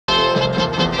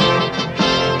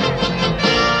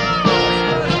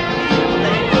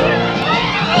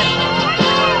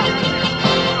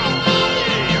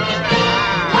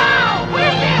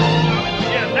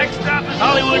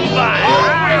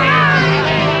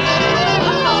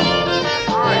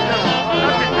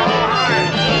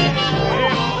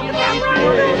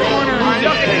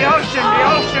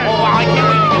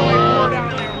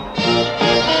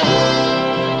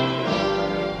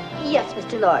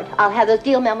I'll have those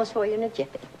deal memos for you in a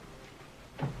jiffy.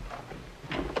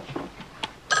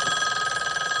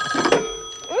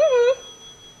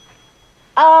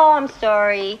 Oh, I'm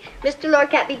sorry. Mr. Lord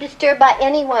can't be disturbed by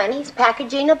anyone. He's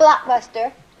packaging a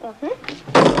blockbuster. Carmy,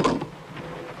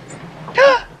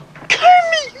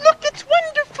 look, it's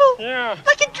wonderful. Yeah.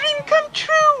 Like a dream come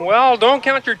true. Well, don't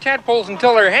count your tadpoles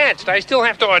until they're hatched. I still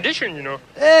have to audition, you know.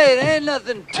 Hey, there ain't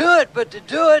nothing to it but to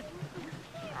do it.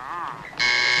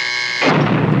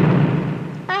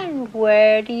 And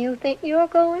where do you think you're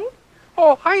going?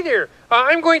 Oh, hi there.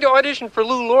 I'm going to audition for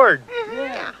Lou Lord.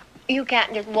 Yeah. You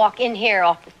can't just walk in here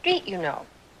off the street, you know.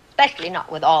 Especially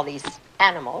not with all these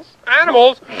animals.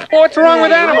 Animals? What's wrong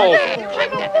with animals?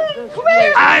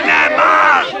 I'm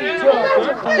animal!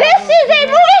 This is a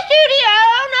movie studio,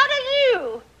 not a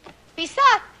zoo.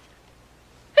 Besides,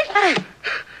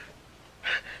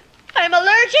 I'm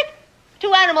allergic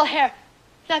to animal hair.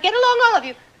 Now get along, all of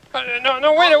you.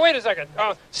 No, wait a second.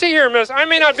 See here, miss, I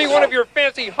may not be one of your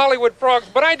fancy Hollywood frogs,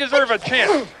 but I deserve a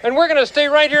chance. And we're going to stay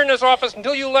right here in this office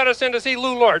until you let us in to see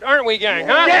Lou Lord, aren't we, gang,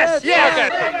 huh? Yes. Okay.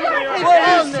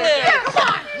 What is this? Come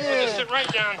on. We'll just sit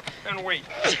right down and wait.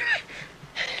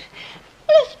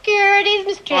 Hello, securities,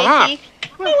 Miss Tracy. Uh-huh.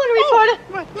 I want to report it.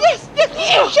 Yes,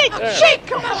 shake.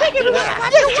 Come on, shake it.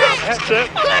 That's it.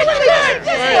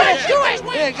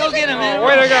 Yeah, go get him, man.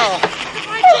 Way to go.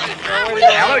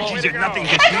 Allergies are nothing to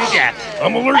sneeze at.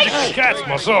 I'm allergic to cats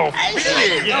myself. Go.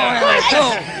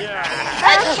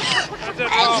 That's it,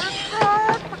 Paul.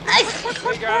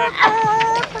 We got it.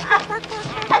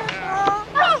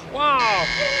 Wow.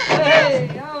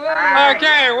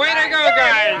 Okay, way to go,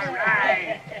 guys.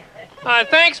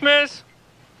 Thanks, miss.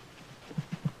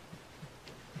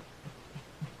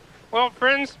 Well,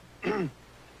 friends,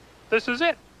 this is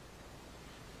it.